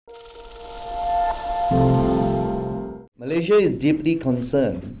Malaysia is deeply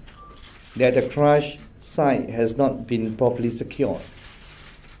concerned that the crash site has not been properly secured.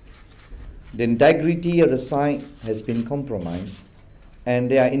 The integrity of the site has been compromised, and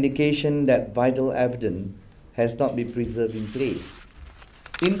there are indications that vital evidence has not been preserved in place.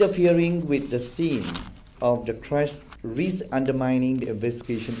 Interfering with the scene of the crash risks undermining the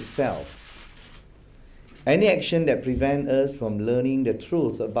investigation itself. Any action that prevents us from learning the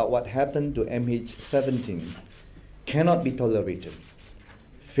truth about what happened to MH17 cannot be tolerated.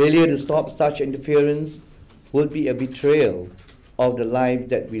 Failure to stop such interference would be a betrayal of the lives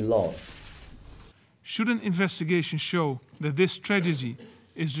that we lost. Should an investigation show that this tragedy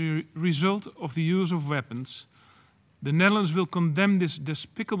is the result of the use of weapons, the Netherlands will condemn this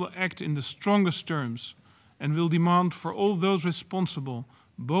despicable act in the strongest terms and will demand for all those responsible,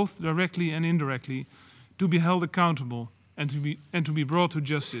 both directly and indirectly, to be held accountable and to be brought to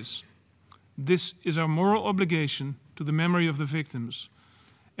justice. This is our moral obligation to the memory of the victims,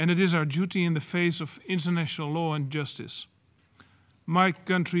 and it is our duty in the face of international law and justice. My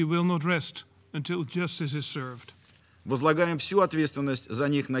country will not rest until justice is served. Возлагаем всю ответственность за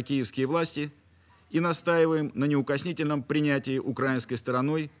них на киевские власти и настаиваем на неукоснительном принятии украинской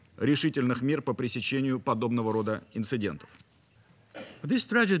стороной решительных мер по пресечению подобного рода инцидентов. This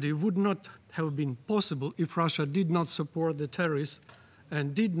tragedy would not have been possible if Russia did not support the terrorists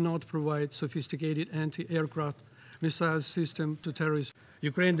and did not provide sophisticated anti-aircraft missile system to terrorists.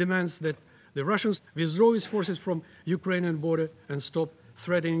 Ukraine demands that the Russians withdraw its forces from Ukrainian border and stop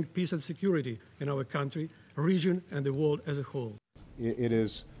threatening peace and security in our country, region, and the world as a whole. It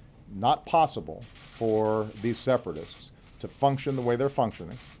is not possible for these separatists to function the way they're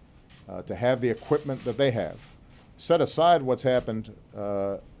functioning, to have the equipment that they have. Set aside what's happened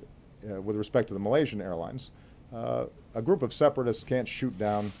with respect to the Malaysian Airlines, a group of separatists can't shoot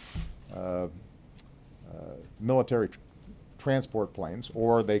down military transport planes,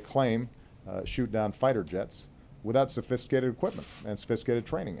 or they claim shoot down fighter jets without sophisticated equipment and sophisticated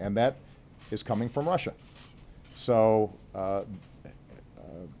training, and that is coming from Russia. So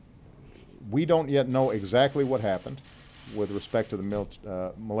we don't yet know exactly what happened with respect to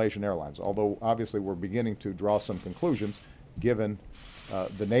the Malaysian Airlines, although obviously we're beginning to draw some conclusions given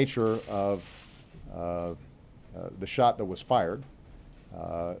the nature of the shot that was fired.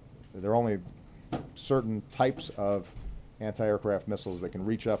 There are only certain types of anti-aircraft missiles that can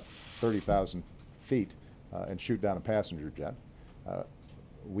reach up 30,000 feet and shoot down a passenger jet.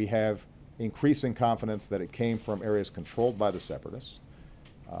 We have increasing confidence that it came from areas controlled by the separatists.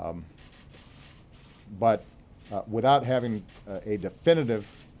 But without having a definitive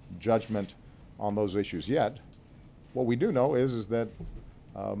judgment on those issues yet, what we do know is that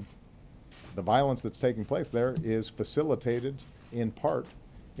the violence that's taking place there is facilitated in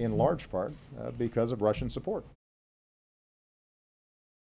large part, because of Russian support.